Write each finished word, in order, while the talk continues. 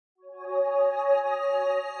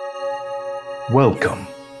Welcome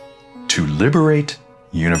to Liberate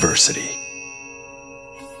University.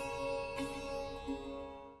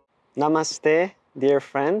 Namaste, dear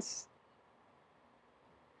friends,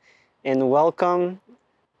 and welcome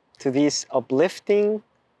to this uplifting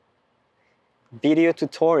video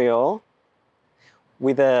tutorial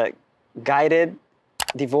with a guided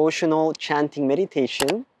devotional chanting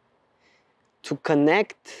meditation to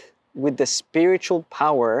connect with the spiritual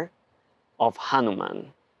power of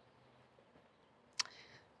Hanuman.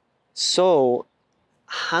 So,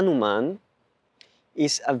 Hanuman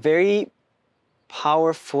is a very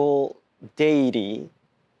powerful deity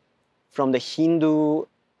from the Hindu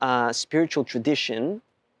spiritual tradition.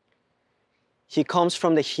 He comes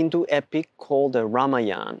from the Hindu epic called the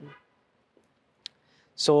Ramayana.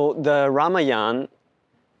 So the Ramayana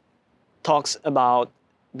talks about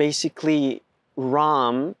basically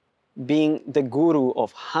Ram being the guru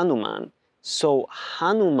of Hanuman. So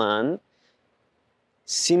Hanuman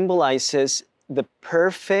symbolizes the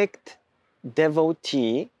perfect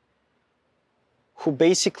devotee who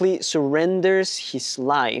basically surrenders his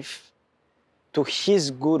life to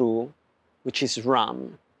his guru, which is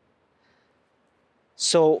Ram.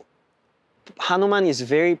 So Hanuman is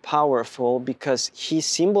very powerful because he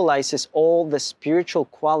symbolizes all the spiritual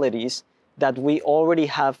qualities that we already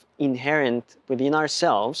have inherent within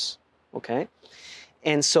ourselves, okay?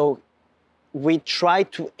 And so we try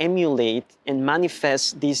to emulate and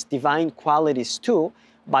manifest these divine qualities too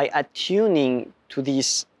by attuning to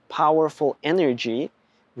this powerful energy,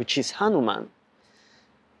 which is Hanuman.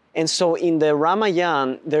 And so in the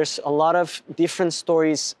Ramayana, there's a lot of different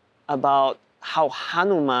stories about how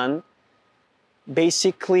Hanuman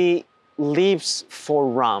basically lives for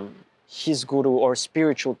Ram, his guru or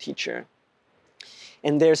spiritual teacher.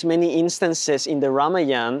 And there's many instances in the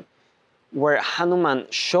Ramayana where Hanuman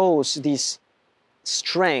shows this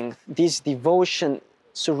strength, this devotion,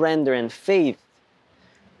 surrender, and faith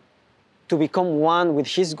to become one with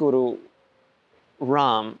his guru,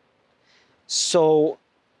 Ram. So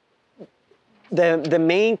the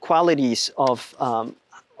main qualities of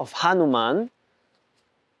Hanuman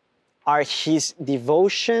are his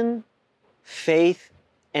devotion, faith,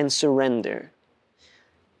 and surrender.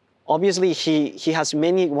 Obviously, he has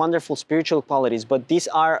many wonderful spiritual qualities, but these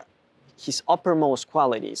are his uppermost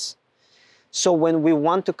qualities. So when we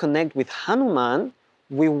want to connect with Hanuman,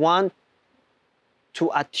 we want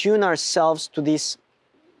to attune ourselves to these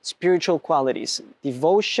spiritual qualities: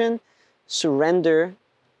 devotion, surrender,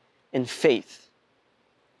 and faith.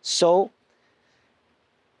 So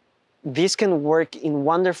this can work in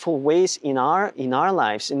wonderful ways in our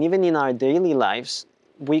lives, and even in our daily lives.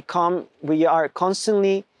 We are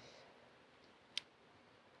constantly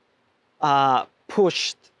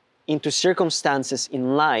pushed into circumstances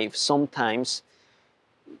in life sometimes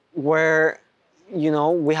where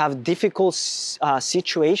we have difficult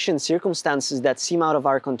situations, circumstances that seem out of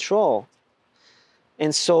our control.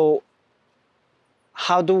 And so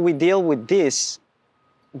how do we deal with this?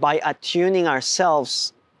 By attuning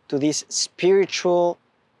ourselves to this spiritual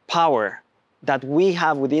power that we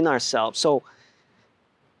have within ourselves. So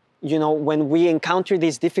when we encounter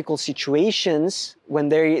these difficult situations, when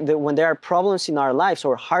there are problems in our lives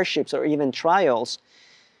or hardships or even trials,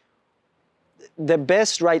 the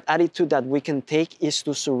best right attitude that we can take is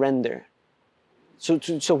to surrender.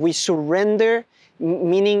 So we surrender,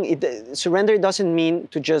 meaning surrender doesn't mean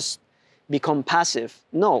to just become passive.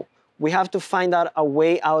 No, we have to find out a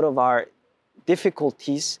way out of our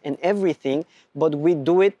difficulties and everything, but we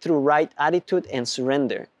do it through right attitude and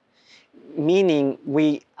surrender. Meaning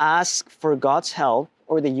we ask for God's help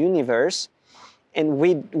or the universe, and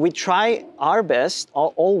we try our best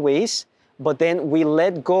always, but then we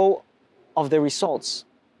let go of the results.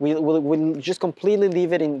 We'll just completely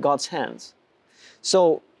leave it in God's hands.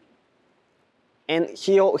 So, and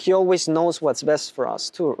He always knows what's best for us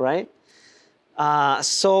too, right?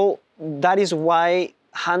 So that is why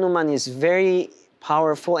Hanuman is very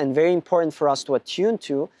powerful and very important for us to attune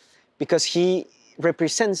to, because he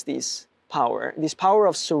represents this power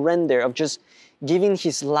of surrender, of just giving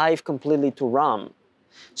his life completely to Ram.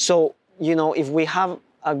 So, if we have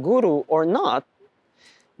a guru or not,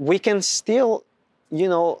 we can still,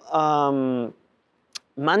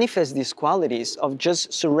 manifest these qualities of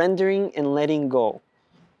just surrendering and letting go.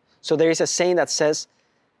 So there is a saying that says,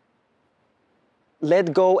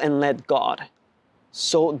 let go and let God.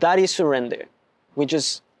 So that is surrender. We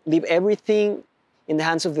just leave everything in the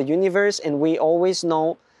hands of the universe, and we always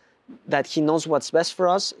know that He knows what's best for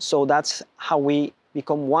us. So that's how we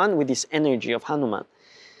become one with this energy of Hanuman.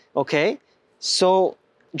 Okay? So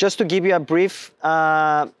just to give you a brief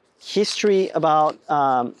history about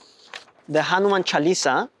the Hanuman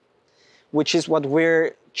Chalisa, which is what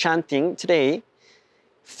we're chanting today,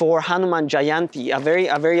 for Hanuman Jayanti, a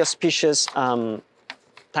very auspicious time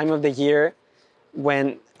of the year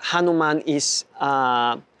when Hanuman is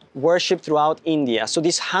worshipped throughout India. So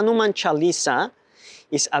this Hanuman Chalisa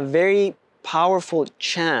is a very powerful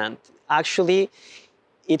chant. Actually,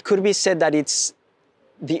 it could be said that it's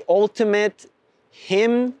the ultimate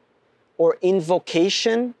hymn or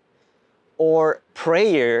invocation or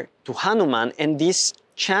prayer to Hanuman, and this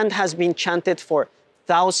chant has been chanted for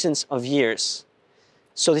thousands of years.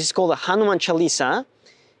 So this is called a Hanuman Chalisa,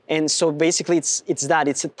 and so basically it's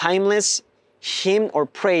a timeless hymn or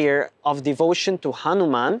prayer of devotion to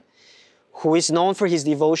Hanuman, who is known for his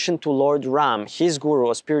devotion to Lord Ram, his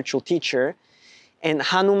guru, a spiritual teacher. And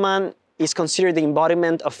Hanuman is considered the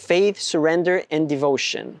embodiment of faith, surrender, and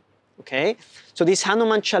devotion. Okay? So this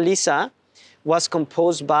Hanuman Chalisa was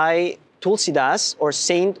composed by Tulsidas, or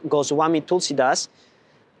Saint Goswami Tulsidas.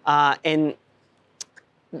 And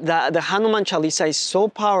the Hanuman Chalisa is so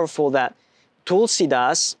powerful that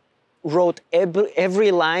Tulsidas wrote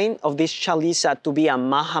every line of this Chalisa to be a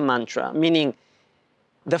Maha Mantra, meaning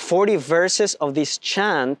the 40 verses of this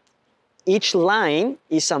chant, each line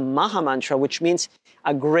is a Maha Mantra, which means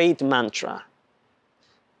a great mantra.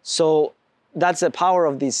 So that's the power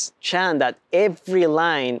of this chant, that every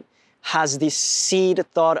line has this seed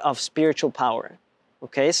thought of spiritual power.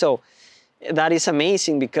 Okay, so that is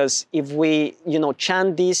amazing, because if we,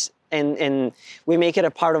 chant this and we make it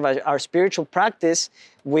a part of our spiritual practice,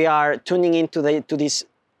 we are tuning into this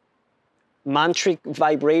mantric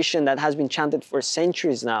vibration that has been chanted for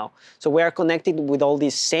centuries now. So we are connected with all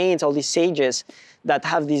these saints, all these sages that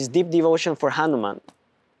have this deep devotion for Hanuman.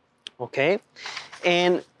 Okay?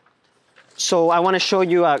 And so I want to show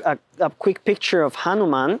you a quick picture of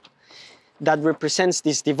Hanuman that represents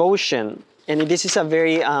this devotion. And this is a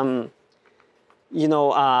very,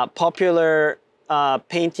 popular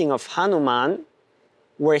painting of Hanuman,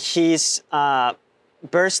 where he's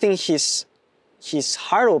bursting his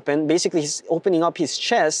heart open. Basically, he's opening up his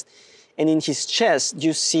chest, and in his chest,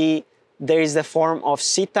 you see there is the form of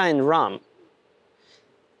Sita and Ram.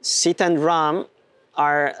 Sita and Ram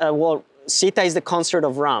are, Sita is the consort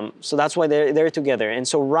of Ram, so that's why they're together. And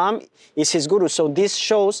so Ram is his guru. So this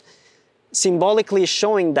shows, symbolically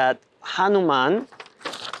showing that Hanuman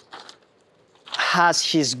has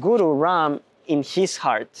his guru Ram in his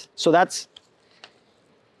heart. So that's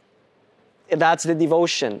the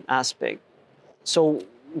devotion aspect. So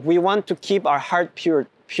we want to keep our heart pure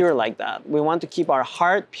like that. We want to keep our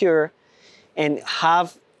heart pure and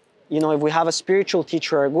have, if we have a spiritual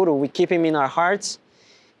teacher or a guru, we keep him in our hearts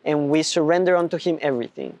and we surrender unto him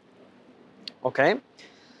everything. Okay?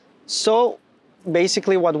 So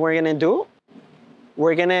basically what we're going to do,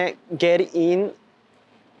 we're going to get in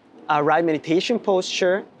a right meditation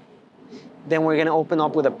posture, then we're going to open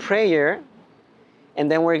up with a prayer, and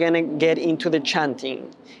then we're going to get into the chanting.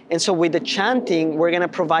 And so with the chanting, we're going to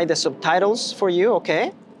provide the subtitles for you,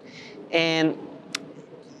 okay? And,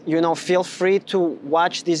 feel free to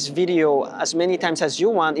watch this video as many times as you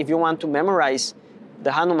want if you want to memorize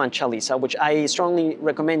the Hanuman Chalisa, which I strongly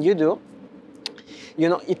recommend you do.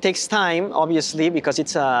 It takes time, obviously, because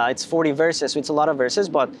it's 40 verses, so it's a lot of verses,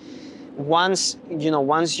 but once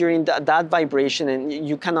you're in that vibration, and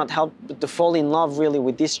you cannot help but to fall in love really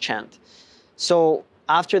with this chant. So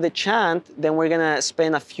after the chant, then we're going to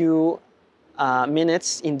spend a few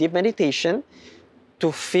minutes in deep meditation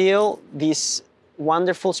to feel this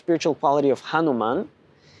wonderful spiritual quality of Hanuman.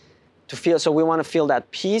 So we want to feel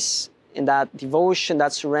that peace and that devotion,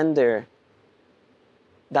 that surrender,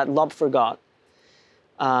 that love for God.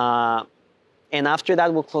 And after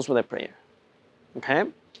that, we'll close with a prayer. Okay?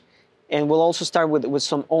 And we'll also start with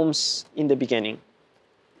some ohms in the beginning.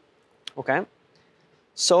 Okay?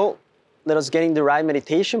 So let us get in the right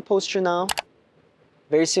meditation posture now.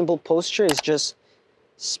 Very simple posture is just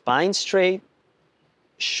spine straight,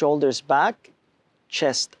 shoulders back,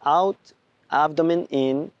 chest out, abdomen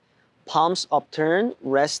in, palms upturned,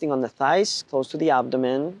 resting on the thighs, close to the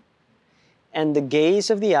abdomen, and the gaze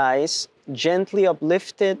of the eyes gently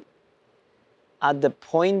uplifted at the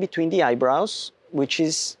point between the eyebrows, which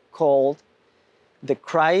is called the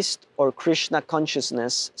Christ or Krishna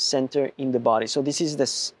consciousness center in the body. So this is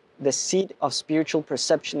the seat of spiritual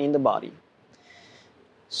perception in the body.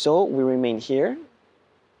 So we remain here,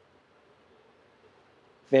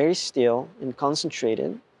 very still and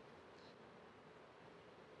concentrated.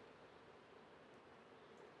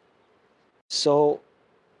 So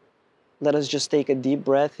let us just take a deep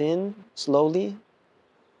breath in slowly.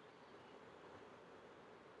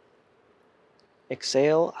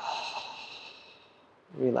 Exhale.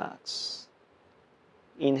 relax.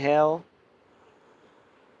 Inhale.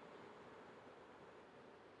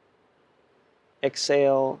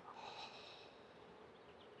 Exhale.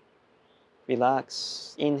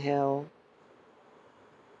 Relax. Inhale.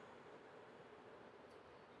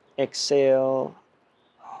 Exhale.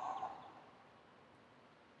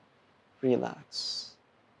 Relax.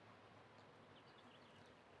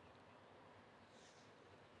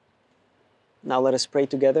 Now let us pray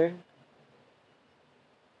together.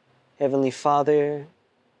 Heavenly Father,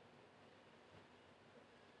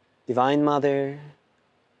 Divine Mother,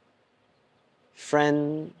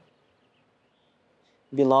 friend,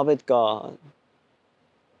 beloved God,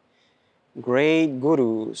 great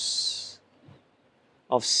gurus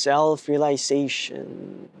of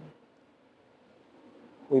self-realization,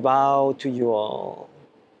 we bow to you all.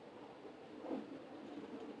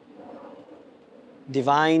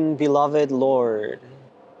 Divine beloved Lord,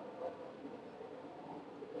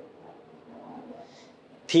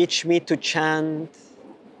 teach me to chant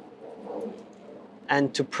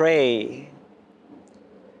and to pray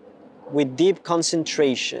with deep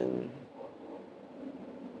concentration,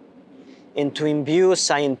 and to imbue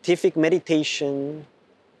scientific meditation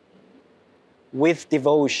with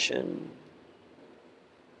devotion.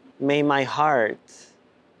 May my heart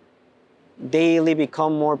daily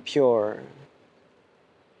become more pure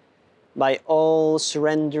by all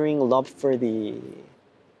surrendering love for Thee.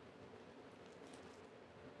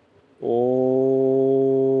 Om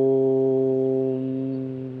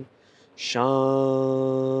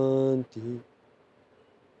Shanti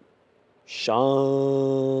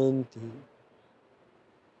Shanti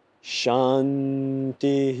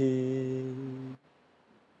Shanti.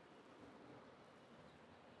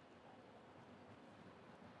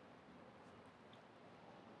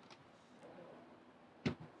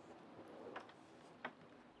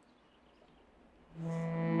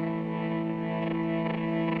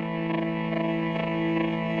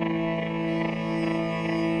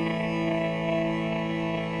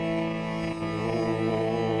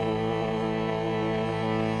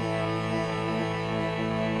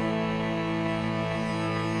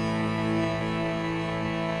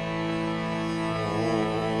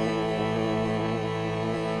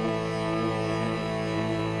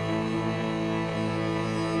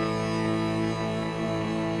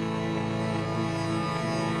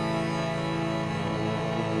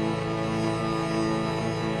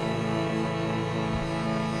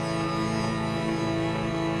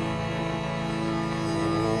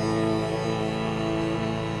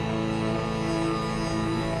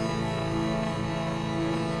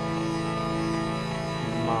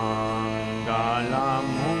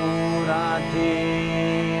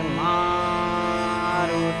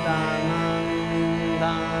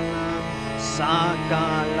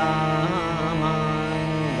 Sakala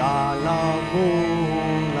Mangala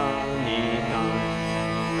Guna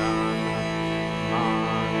Nigana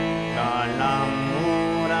Mangala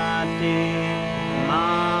Murati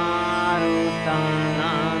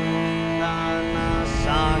Marutanandana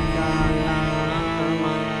Sakala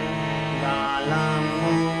Mangala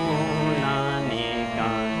Mula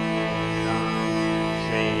Nigana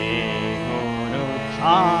Shri Guru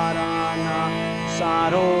Charana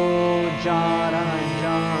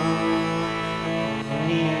Sarojaraja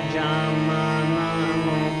Nijamana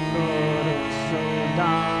Mukuru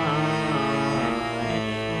Sudari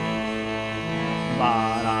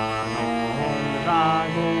Varano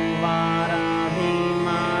Raghuvara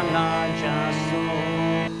Vimala Jasu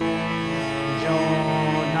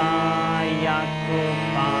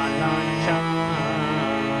Jodayakupala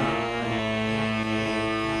Chari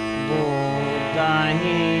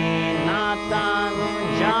Buddhahi Natano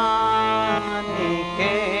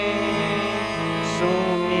Janike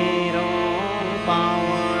Sumiro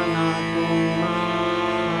Pavana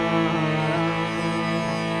Kumara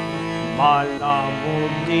Bala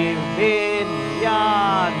Buddhi Vidya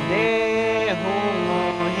Dehu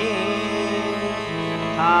Mohi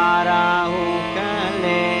Tarahu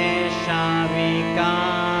Kalesha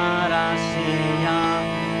Vikarasya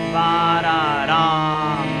Vara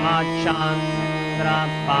Ramachandra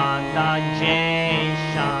Pada Jai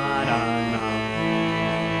Sharana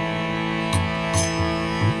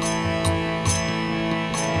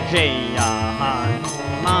Jaya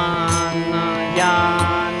Hanumana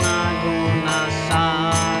Yana Guna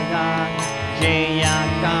Saga Jaya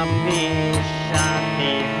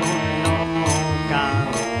Kapishati Gunoka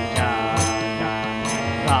Jaga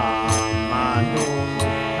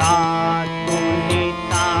Ramadutta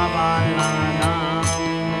Tulita Valanam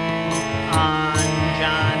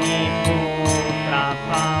Anjani Putra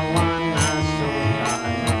Pavana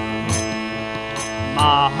Sudana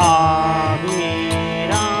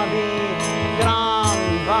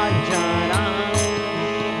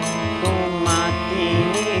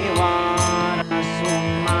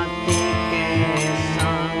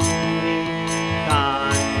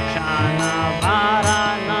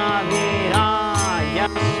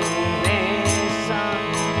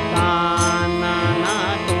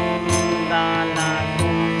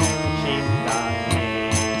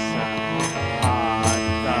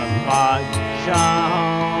Gaja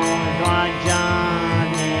Dwaja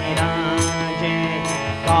Niraje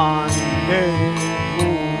Kande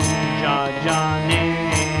Puja Jane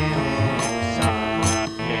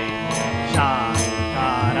Sake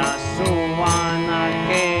Shankara Suvana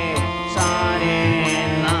Ke Sare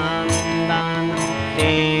Nandan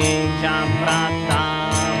Teja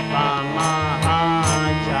Pratapa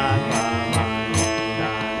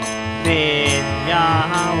Mahajagavandan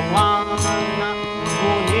Vidyavana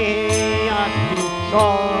Puniyati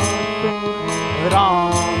Chotu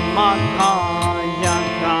Ramakaya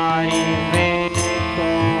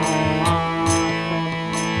Kariveko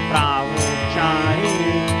Pravuchari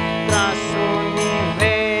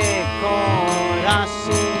Trasuniveko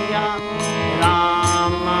Rasya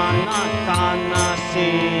Ramanakana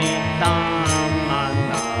Sita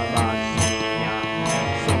Manavasya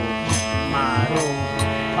Suchmaru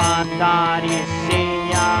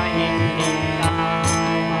Padarisiya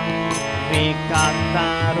Indikama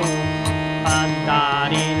Vikataru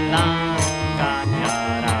Padarila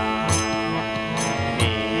Kajara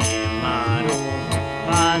Vimaru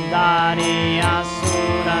Padariya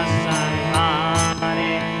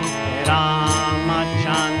Surasanhare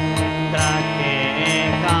Ramachandra Ke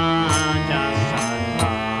Kaja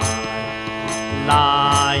Sandhare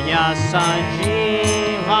Laya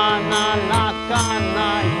Sajivana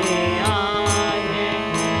Lakana Yaye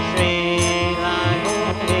Shri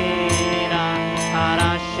Raghuvira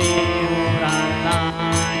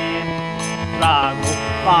Harashiuralaye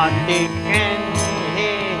Raghupati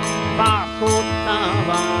Kenhe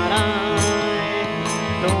Bhakutavaraye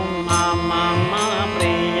Tumma Mama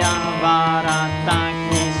Priya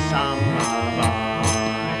Varataki Samavai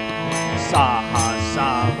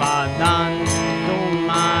Sahasavadan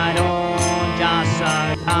Tumaro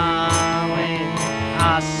Jasagave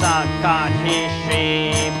Asakahi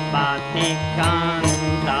Shripati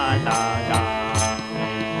Kandadaga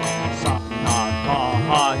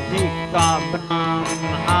Sanatahadika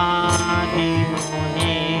Brahmadi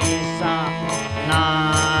Munisa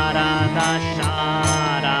Narada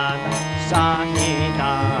Sharada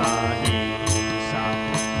Sahida Hisa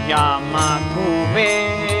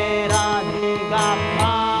Yamakuvera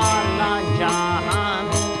Digapala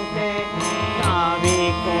Jahante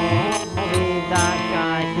Kaviko Vidaka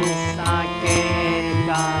Hisake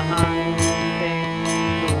Kahante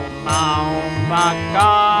Tumau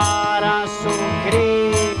Bakara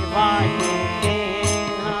Sugriva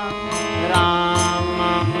Hikena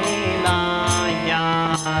Rama Milaya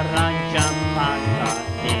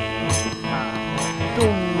Rajapakatina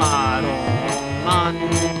Tumaro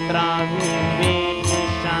Mantra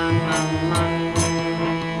Vivishanaman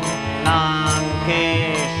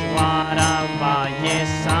Lankeshwara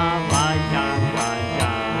Vayesa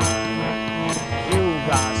Vajagajan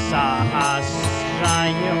Yuga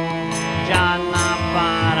Sahasrayo Jana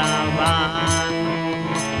Paravan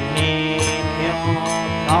Nityo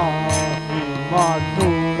Tahi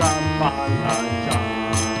Madhura Palajan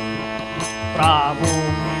Prabhu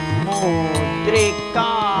Mudrika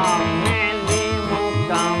Meli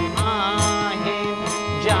Mukamahin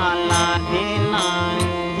Jala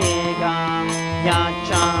Dilangega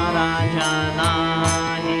Yachara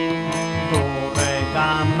Janahin Durga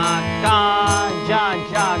Makaja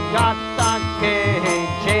Jagata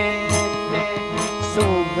Kejete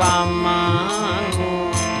Sugamanu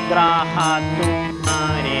Grahatu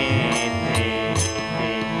Narete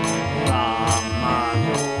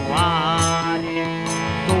Ramaduare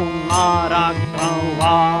Tumara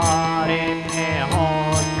Kavare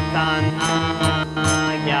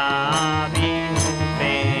Hotanaya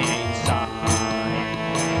Vinupesare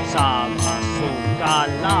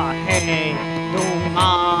Savasukala He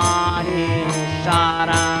Tumari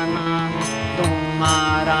Sharana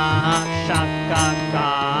Tumara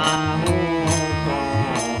Shakakahu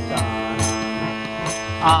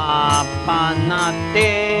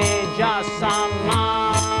Apanateja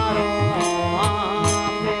Samaro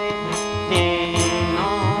Ape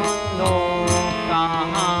Tinondo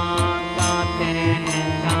Kahakate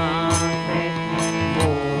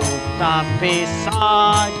Bhuta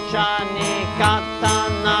Pisacha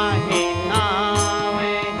Nikatana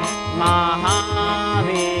Hinawe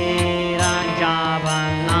Mahavira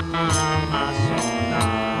Javana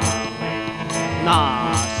Masunawe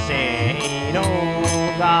Naseiro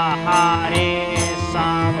Gahare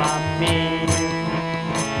Savapi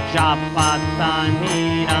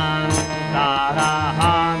Japataniran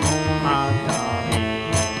Hanumatami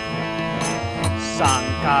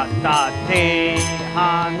Sankatate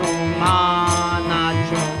Hanumana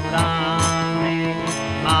Churame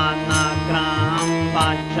Managram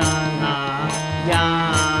Bachana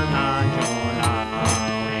Yana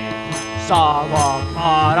Jolame Sava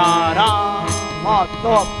Parara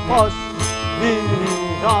Matopos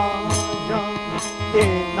Viraja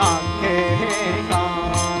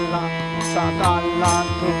Tinakekala Sakala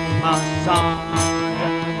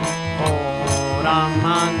Tumasaja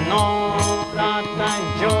Oramano Rata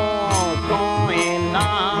Joko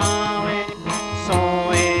Ilawe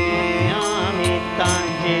Soe Amita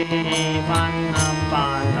Jivana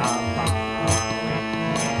Palapawe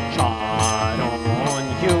Charon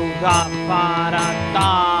Yuga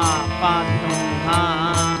Parata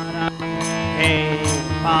Patumhara Hey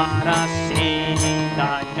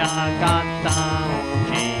Parasida Jagata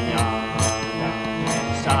Ujiyaga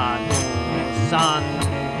Sadhu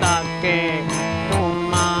Santa Ke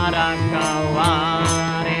Tumara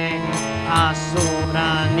Kaware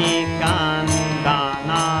Asura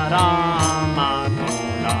Nikandana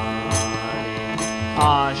Ramadulare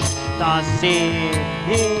Ashtasi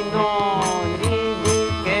Hino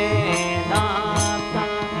Nidike Data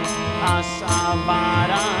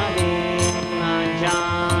Asabarari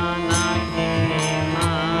Janaki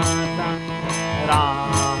Mata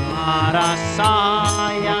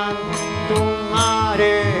Ramarasayan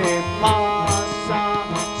Tumare Pasa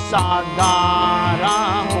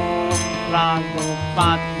Sagaraho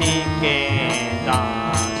Raghupati Ke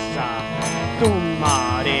Dasa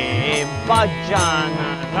Tumare Bhajana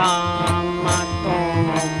Rama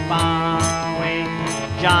Tomo Pawe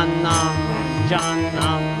Janam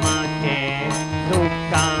Janama Ke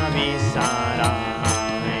Dukha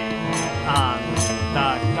Visarave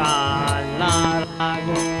Antakala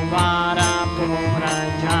Raghuvara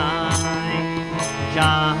Purajai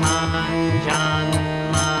Jahan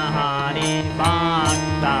Janma Hari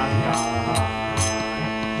Bhakta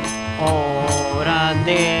Ora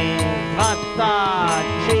Devata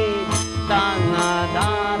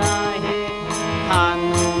Chitanadarahe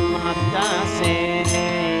Hanumata Se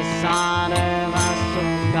Sarva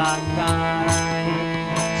Sukakarahe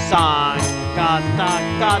Sankata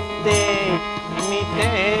Kate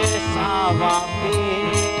Mite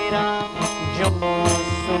Savapira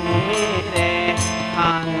Josumire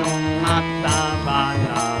Hanumata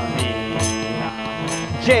Balavira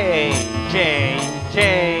Jai Jai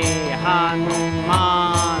Jai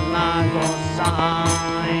Hanumana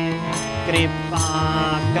Gosai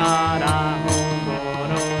Kripakara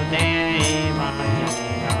Gurudeva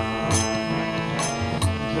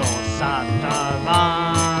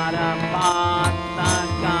Josatavara Bhakta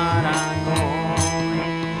Karagoi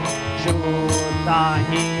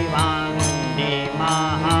Chudahi Vandi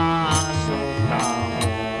Mahasutaho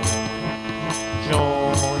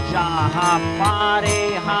Jojaha Pare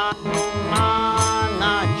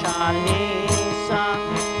Hanumana Chalisa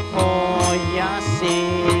Hoya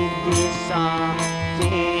Siddhisa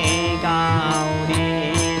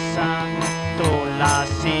Gaurisa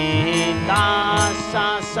Tulasi Dasa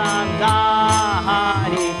Sada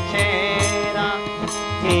Harichera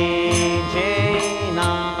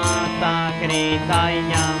Kijena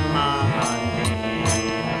Takritaya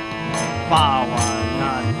Mahandera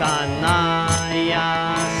Pavanatanaya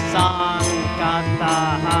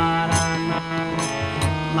Sankataharana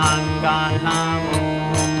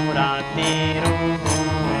Mangalamuratirupa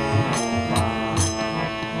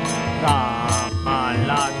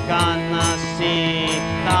Ramalakana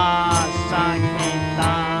Sita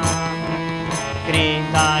Sakita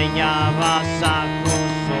Kritaya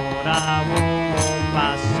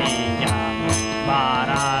Vasakusuravu-pasiya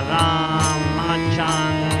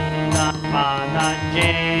Vararamachandra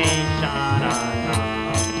Padajay Sharana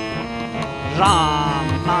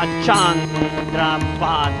Ramachandra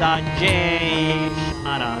Padajay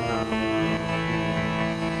Sharana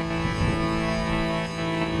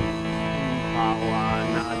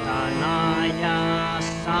Pavanatanaya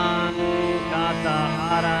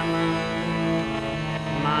Sankataharana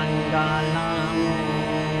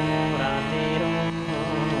Mangalamuratiru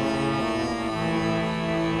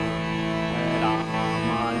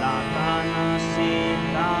Ramalakana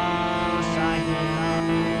Sita Sahita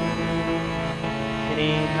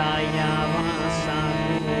Kritaya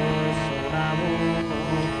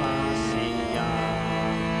Vasakusuravu-pasiya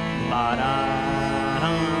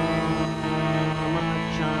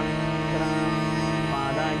Vararamachandra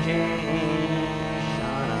Padajay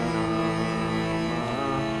Sharana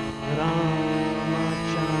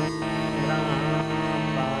Ramachandra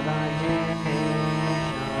Padajay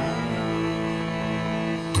Sharana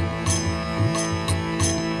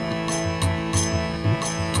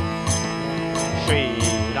Shri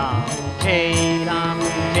Ram Jai Ram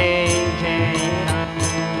Jai Jai Ram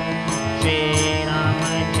Shri Ram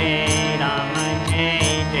Jai Ram Jai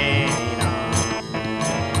Jai Ram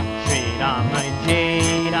Shri Ram Jai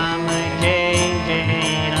Ram Jai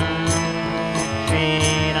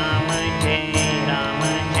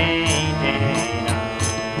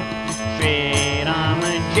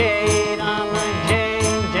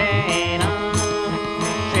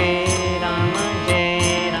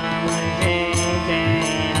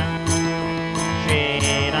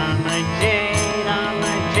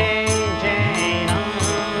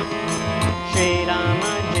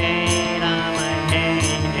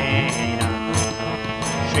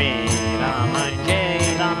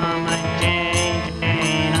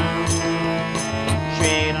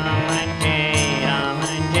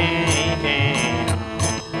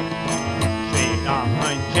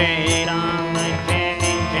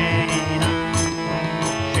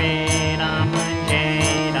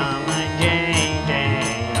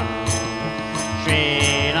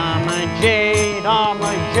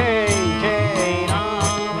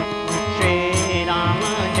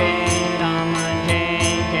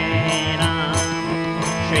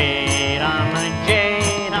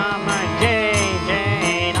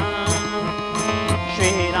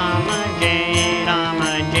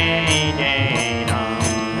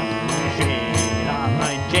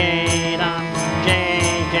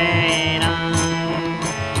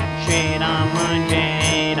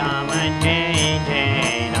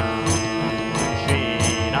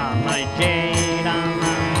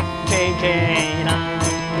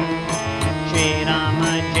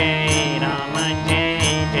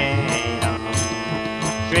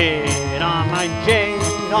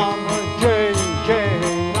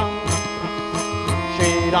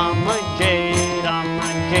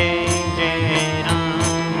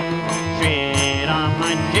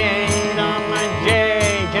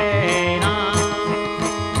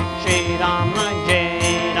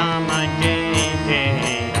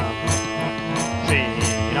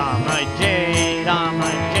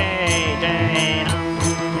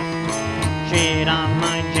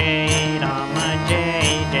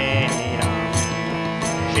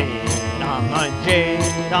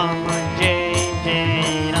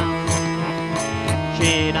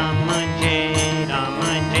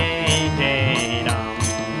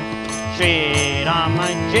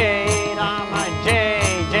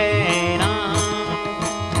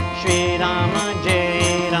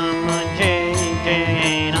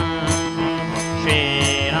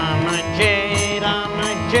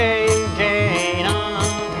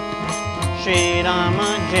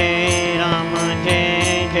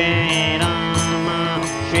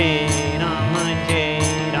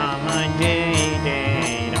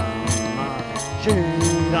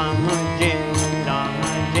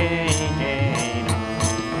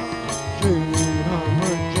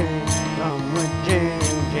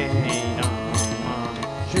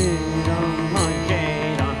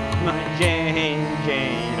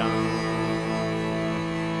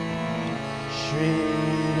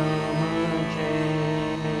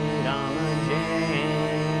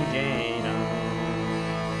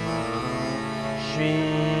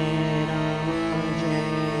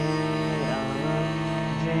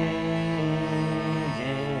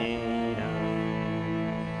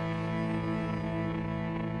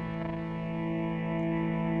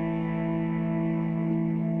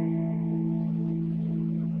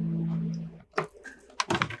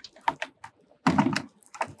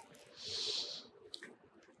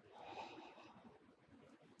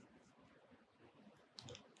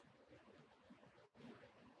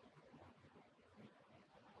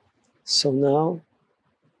So now,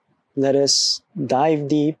 let us dive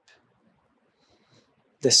deep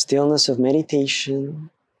the stillness of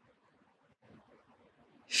meditation,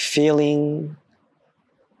 feeling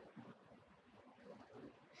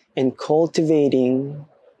and cultivating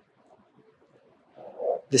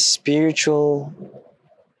the spiritual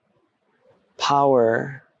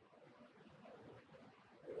power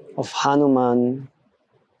of Hanuman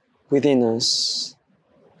within us,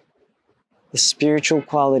 the spiritual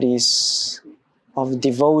qualities of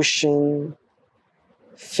devotion,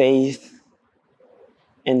 faith,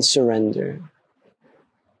 and surrender.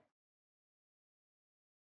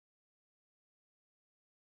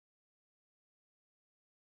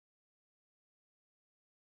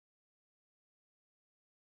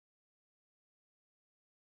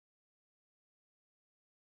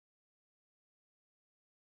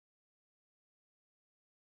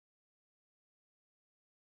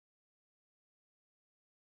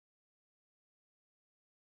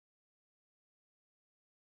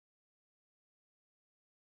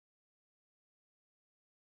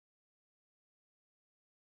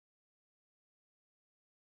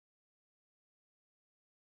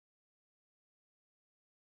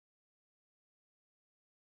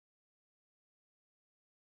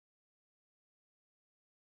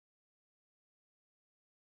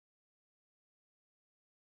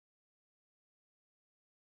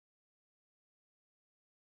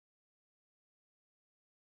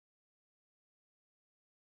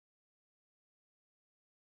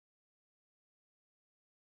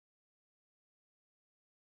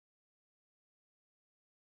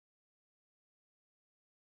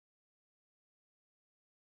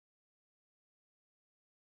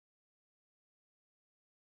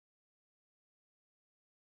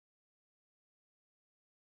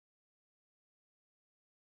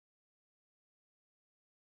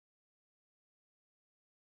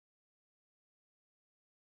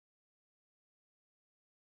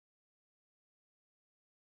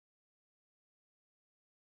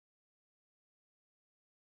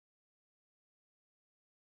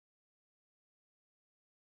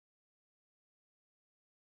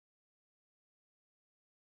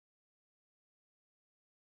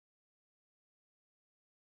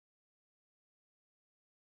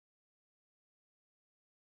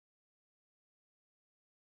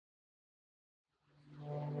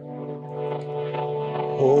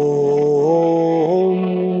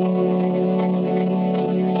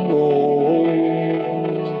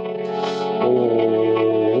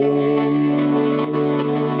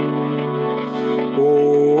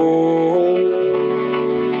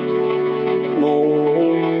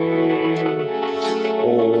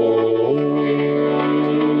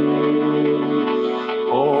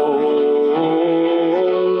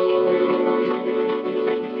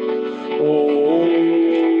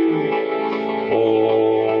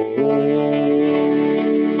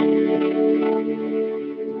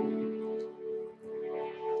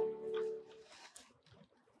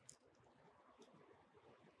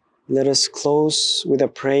 Let us close with a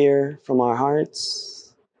prayer from our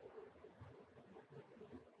hearts.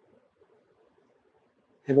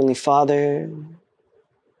 Heavenly Father,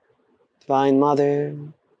 Divine Mother,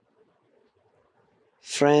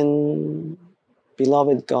 friend,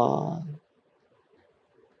 beloved God,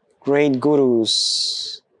 great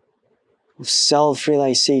gurus of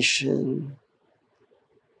self-realization,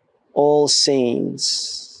 all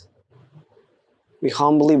saints, we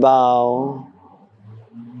humbly bow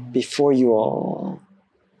before you all.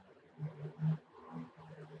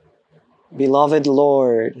 Beloved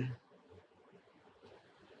Lord,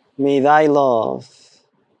 may thy love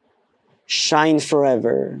shine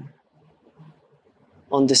forever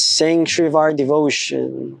on the sanctuary of our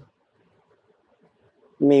devotion.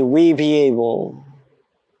 May we be able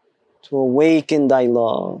to awaken thy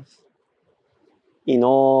love in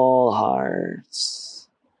all hearts.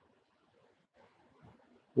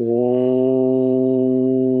 Om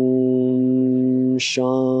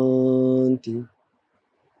Shanti,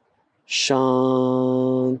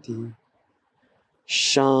 Shanti,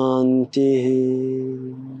 Shanti.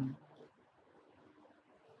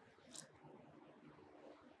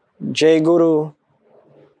 Jai Guru,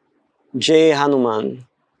 Jai Hanuman.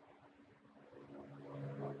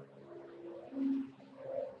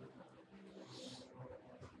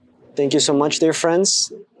 Thank you so much, dear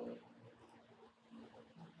friends.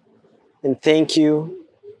 And thank you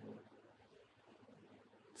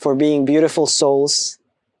for being beautiful souls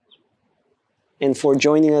and for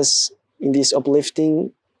joining us in this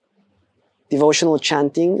uplifting devotional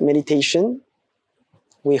chanting meditation.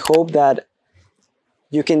 We hope that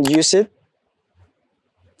you can use it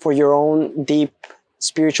for your own deep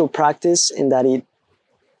spiritual practice and that it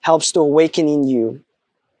helps to awaken in you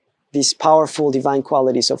these powerful divine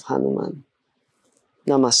qualities of Hanuman.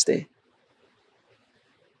 Namaste.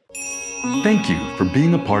 Thank you for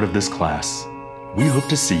being a part of this class. We hope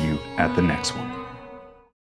to see you at the next one.